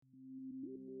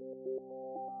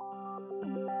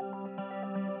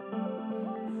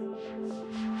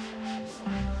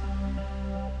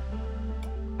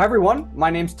Hi, everyone.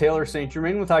 My name's Taylor St.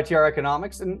 Germain with ITR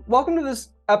Economics, and welcome to this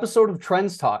episode of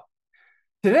TrendsTalk.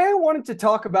 Today, I wanted to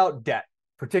talk about debt,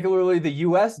 particularly the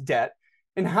U.S. debt,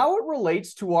 and how it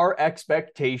relates to our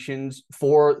expectations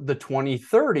for the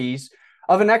 2030s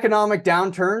of an economic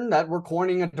downturn that we're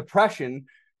coining a depression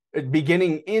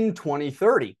beginning in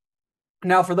 2030.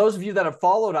 Now, for those of you that have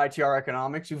followed ITR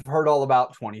Economics, you've heard all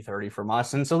about 2030 from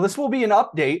us, and so this will be an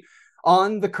update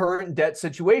on the current debt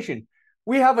situation.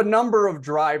 We have a number of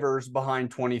drivers behind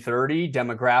 2030: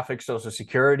 demographics, Social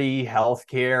Security,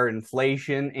 healthcare,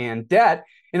 inflation, and debt.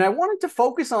 And I wanted to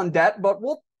focus on debt, but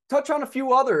we'll touch on a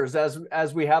few others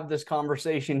as we have this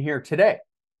conversation here today.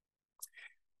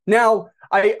 Now,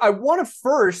 I want to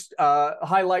first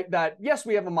highlight that, yes,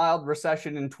 we have a mild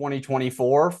recession in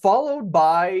 2024, followed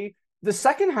by the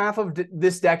second half of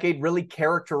this decade really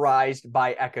characterized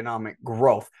by economic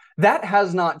growth. That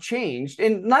has not changed,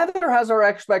 and neither has our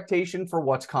expectation for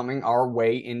what's coming our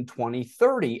way in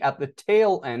 2030 at the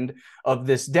tail end of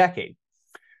this decade.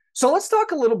 So let's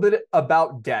talk a little bit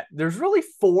about debt. There's really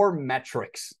four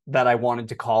metrics that I wanted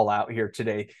to call out here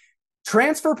today: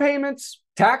 transfer payments,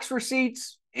 tax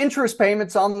receipts, interest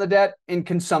payments on the debt, and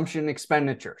consumption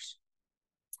expenditures.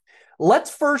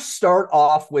 Let's first start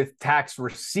off with tax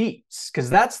receipts, because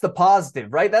that's the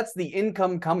positive, right? That's the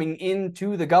income coming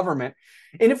into the government.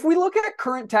 And if we look at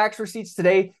current tax receipts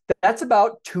today, that's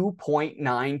about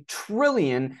 2.9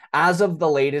 trillion as of the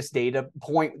latest data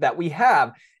point that we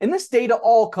have. And this data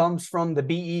all comes from the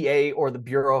BEA, or the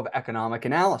Bureau of Economic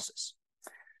Analysis.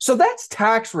 So that's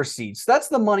tax receipts. That's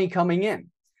the money coming in.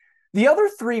 The other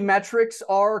three metrics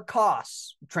are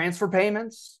costs: transfer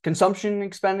payments, consumption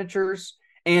expenditures,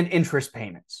 and interest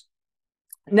payments.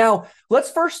 Now, let's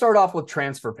first start off with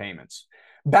transfer payments.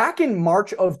 Back in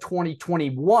March of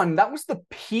 2021, that was the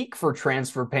peak for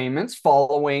transfer payments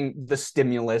following the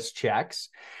stimulus checks.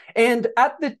 And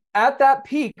at that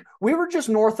peak, we were just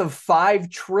north of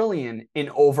 5 trillion in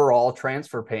overall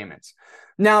transfer payments.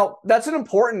 Now, that's an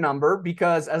important number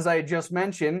because, as I just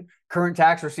mentioned, current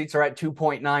tax receipts are at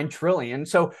 2.9 trillion.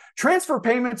 So transfer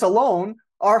payments alone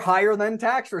are higher than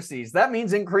tax receipts. That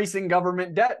means increasing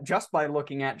government debt just by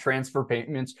looking at transfer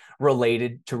payments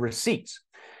related to receipts.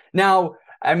 Now,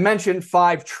 I mentioned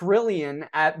 5 trillion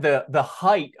at the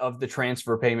height of the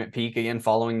transfer payment peak, again,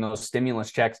 following those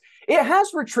stimulus checks. It has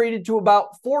retreated to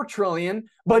about 4 trillion,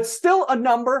 but still a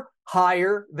number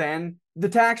higher than the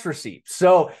tax receipts.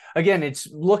 So again, it's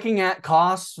looking at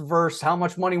costs versus how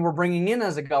much money we're bringing in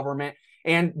as a government.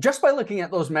 And just by looking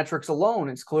at those metrics alone,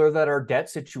 it's clear that our debt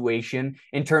situation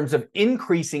in terms of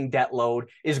increasing debt load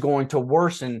is going to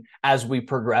worsen as we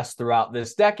progress throughout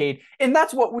this decade. And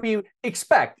that's what we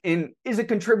expect and is a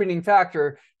contributing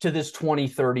factor to this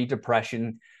 2030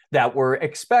 depression that we're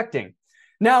expecting.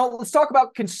 Now, let's talk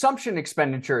about consumption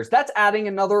expenditures. That's adding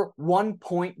another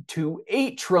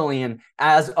 1.28 trillion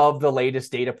as of the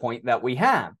latest data point that we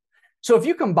have. So if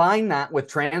you combine that with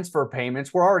transfer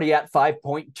payments, we're already at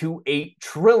 5.28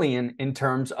 trillion in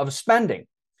terms of spending.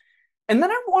 And then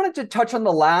I wanted to touch on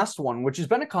the last one, which has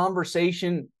been a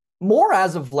conversation more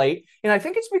as of late. And I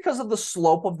think it's because of the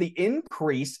slope of the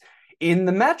increase in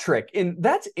the metric, and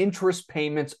that's interest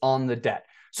payments on the debt.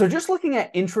 So just looking at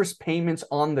interest payments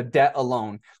on the debt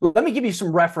alone, let me give you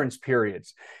some reference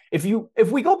periods. If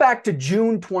we go back to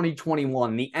June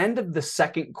 2021, the end of the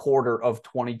second quarter of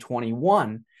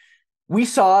 2021, we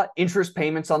saw interest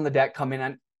payments on the debt come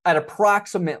in at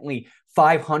approximately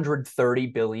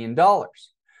 $530 billion.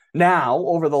 Now,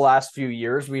 over the last few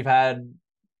years, we've had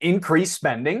increased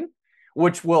spending,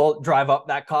 which will drive up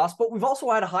that cost, but we've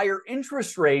also had higher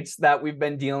interest rates that we've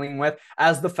been dealing with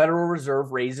as the Federal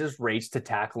Reserve raises rates to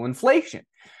tackle inflation.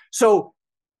 So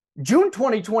June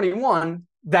 2021,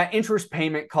 that interest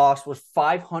payment cost was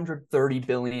 $530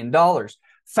 billion.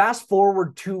 Fast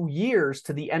forward 2 years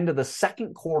to the end of the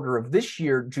second quarter of this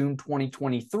year, June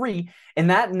 2023, and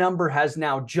that number has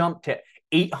now jumped to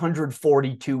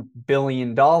 $842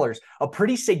 billion, a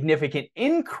pretty significant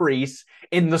increase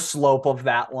in the slope of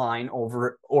that line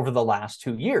over the last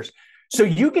 2 years. So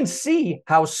you can see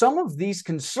how some of these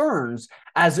concerns,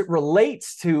 as it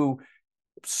relates to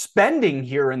spending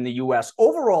here in the US,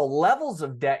 overall levels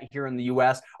of debt here in the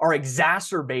US, are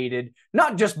exacerbated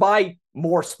not just by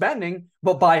more spending,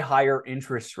 but by higher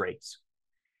interest rates.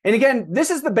 And again, this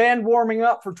is the band warming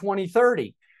up for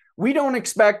 2030. we don't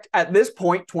expect at this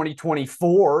point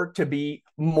 2024 to be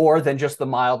more than just the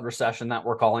mild recession that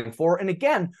we're calling for. And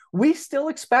again, we still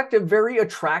expect a very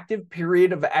attractive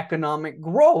period of economic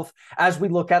growth as we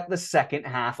look at the second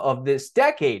half of this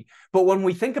decade. But when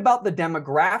we think about the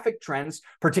demographic trends,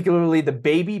 particularly the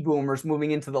baby boomers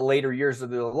moving into the later years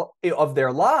of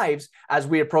their lives as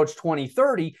we approach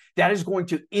 2030, that is going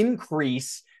to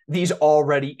increase these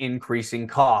already increasing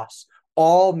costs,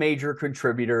 all major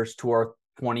contributors to our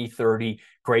 2030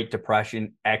 Great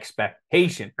Depression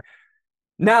expectation.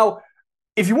 Now,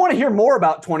 if you want to hear more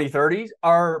about 2030,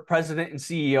 our president and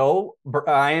CEO,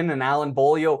 Brian and Alan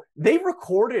Bolio, they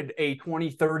recorded a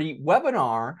 2030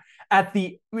 webinar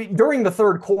during the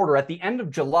third quarter at the end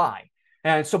of July.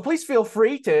 And so please feel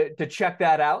free to check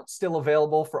that out, still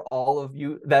available for all of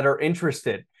you that are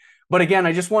interested. But again,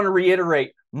 I just want to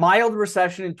reiterate, mild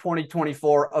recession in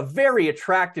 2024, a very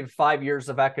attractive 5 years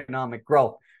of economic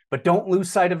growth. But don't lose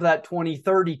sight of that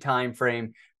 2030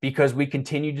 timeframe, because we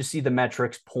continue to see the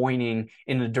metrics pointing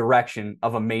in the direction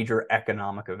of a major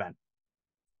economic event.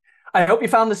 I hope you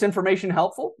found this information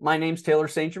helpful. My name's Taylor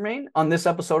St. Germain on this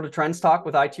episode of Trends Talk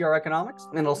with ITR Economics,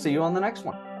 and I'll see you on the next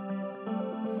one.